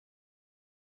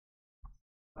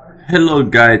Hello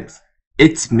guys,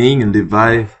 it's me and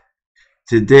Levi.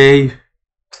 Today,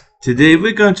 today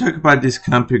we're gonna talk about this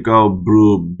company called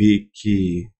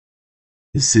Brubeki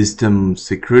System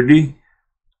Security,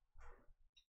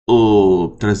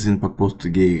 ou trazindo para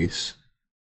português,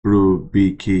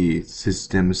 Brubeki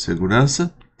Sistema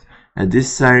Segurança. And this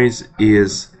series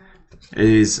is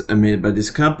made by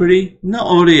this company, not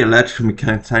only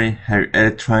electromechanical science,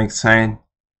 electronic science,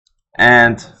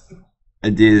 and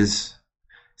this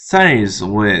science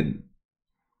with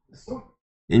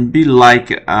and be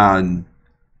like an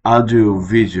audio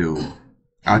visual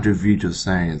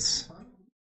science.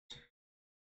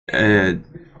 Uh,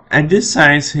 and this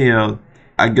science here,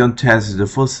 I'm gonna test the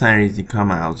first science to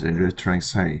come out in electronic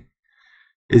science.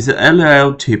 It's the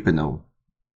LL typical.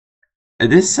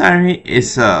 And this siren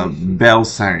is a bell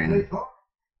siren.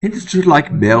 It's just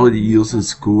like bell you use in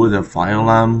school, the fire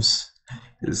alarms.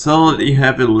 So you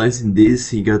have to listen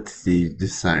this, you got the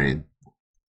siren.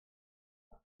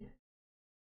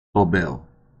 Or bell.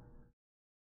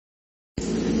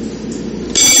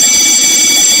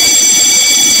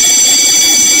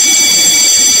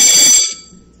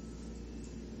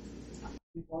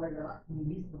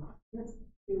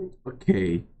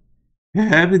 Okay. I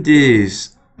have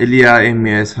this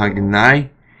LRMS Hagnai.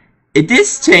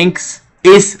 This tanks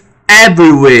is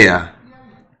everywhere.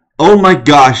 Oh my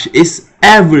gosh, it's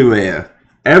everywhere.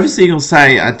 Every single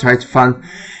site I try to find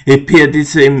appear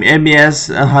this MS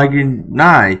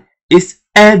Hagnai. It's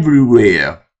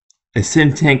everywhere. The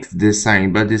same tank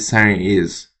design, but this sign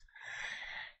is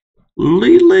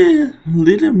little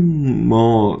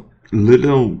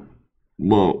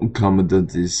more common than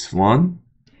this one.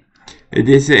 It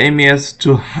is MES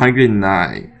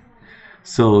 209.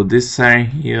 So this sign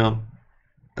here,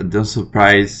 the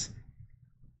surprise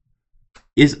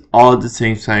is all the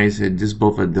same size, and this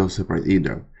both are no surprise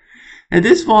either. And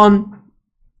this one,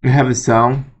 I have a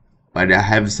sound, but I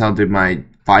have sound in my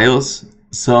files,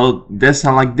 so they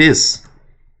sound like this.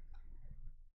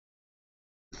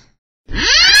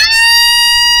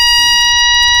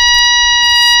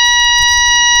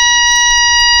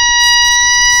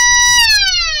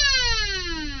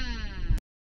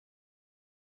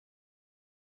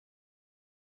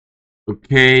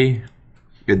 Okay,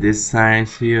 get this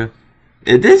size here.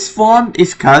 This font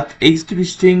is cut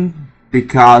interesting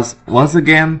because once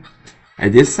again,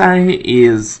 this sign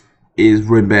is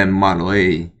Ray-Ban Model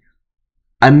A.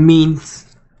 I mean,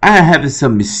 I have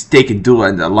some mistake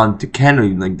doing along the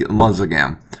cannon once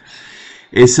again.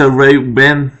 It's a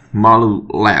Ray-Ban Model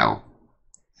L.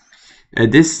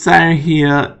 This sign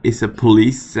here is a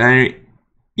police sign.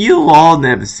 You all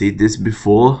never see this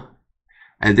before.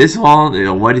 And this one, you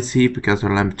already see because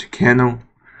I'm to Canon.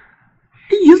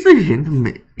 I use the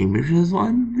gentleman images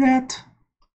on that.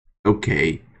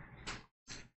 Okay.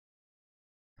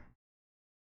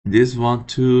 This one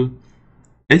too.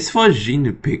 It's for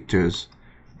Genie pictures.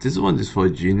 This one is for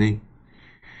Genie.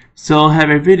 So I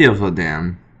have a video for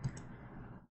them.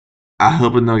 I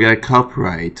hope I don't get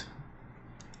copyright.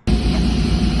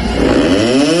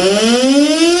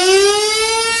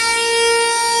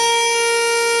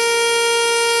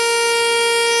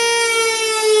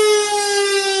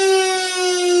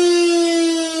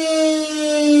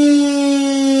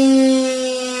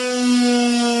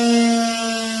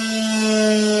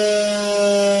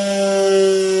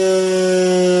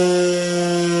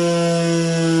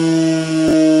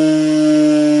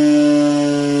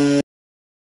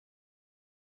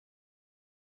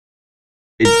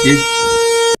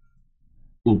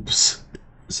 Oops,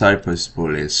 sorry for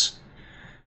spoilers.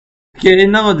 Okay, you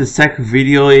know what the second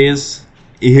video is?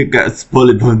 You got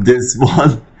spoiled on this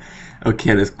one.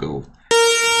 Okay, let's go.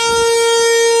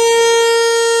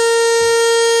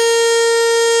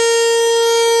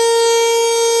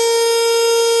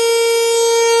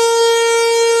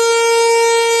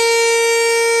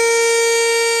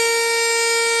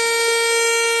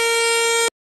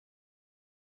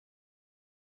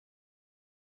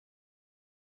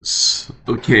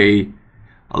 Okay,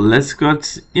 let's go.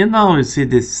 You see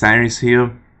this sirens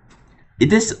here?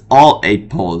 It is all 8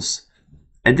 poles.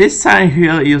 And this sign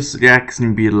here is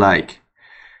reaction be like,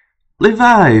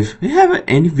 Levi, you have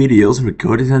any videos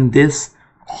recorded on this?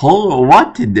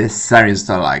 What did this siren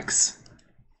start like?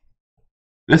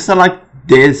 Let's start like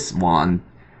this one.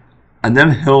 And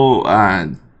then he'll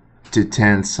to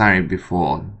 10 siren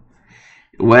before.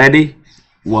 Ready?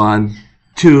 1,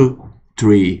 2,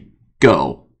 3,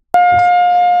 go.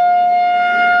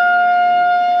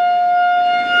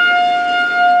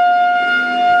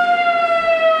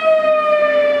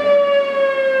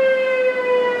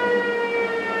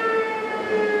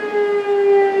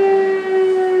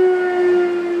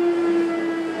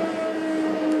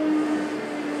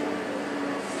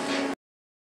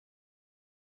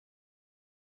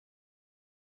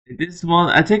 This one,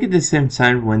 I take it the same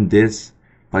time when this,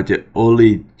 but there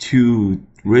only two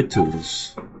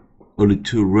rotors. Only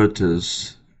two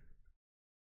rotors.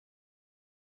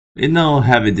 You know,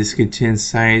 have a discontinuous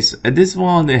size. At this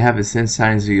one, they have the same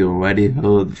size you already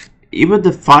heard. Even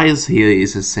the files here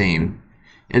is the same.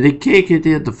 And the cake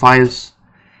here, the files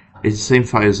is the same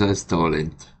files as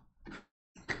stolen.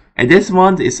 And this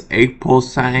one is 8-port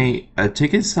sign. I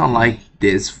think it sound like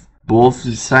this both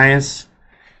sides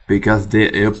because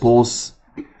they're airports.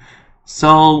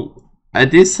 So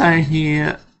at this sign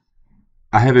here,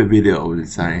 I have a video of the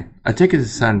sign. I think it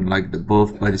sound like the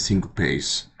both by the single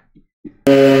page.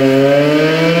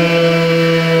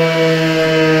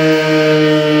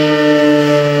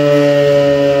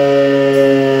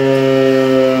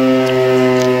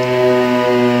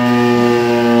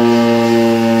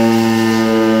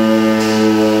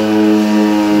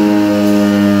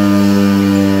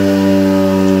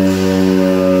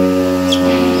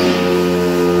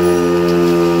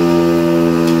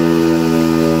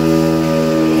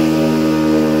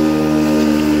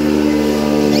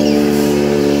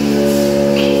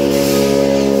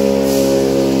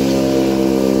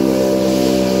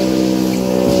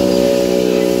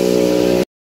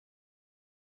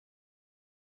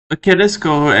 Okay, let's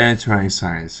go and try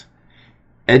science.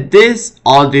 And this,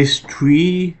 all these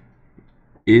three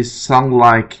is sound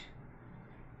like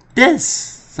this.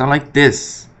 Sound like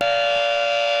this.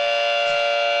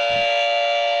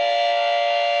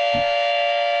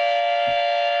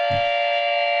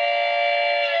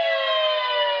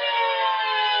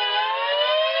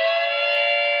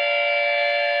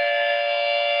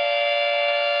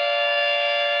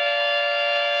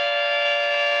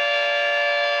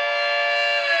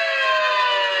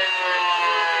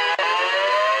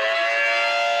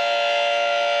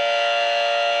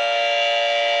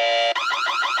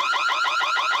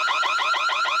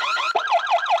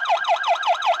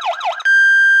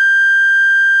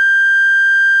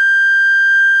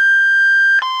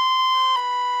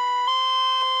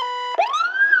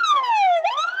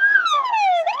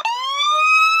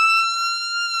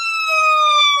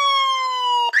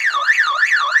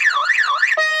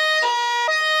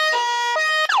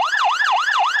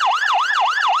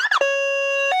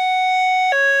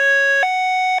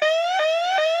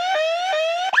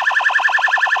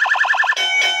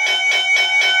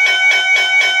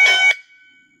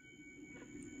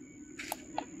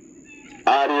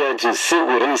 Área de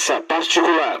segurança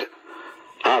particular.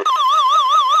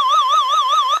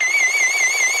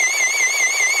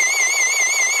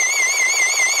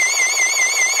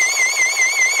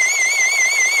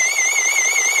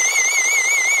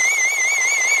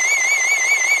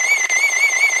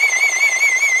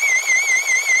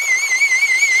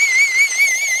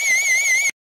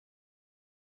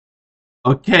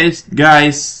 Okay,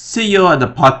 guys, see you at the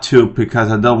part 2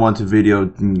 because I don't want the video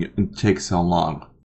to take so long.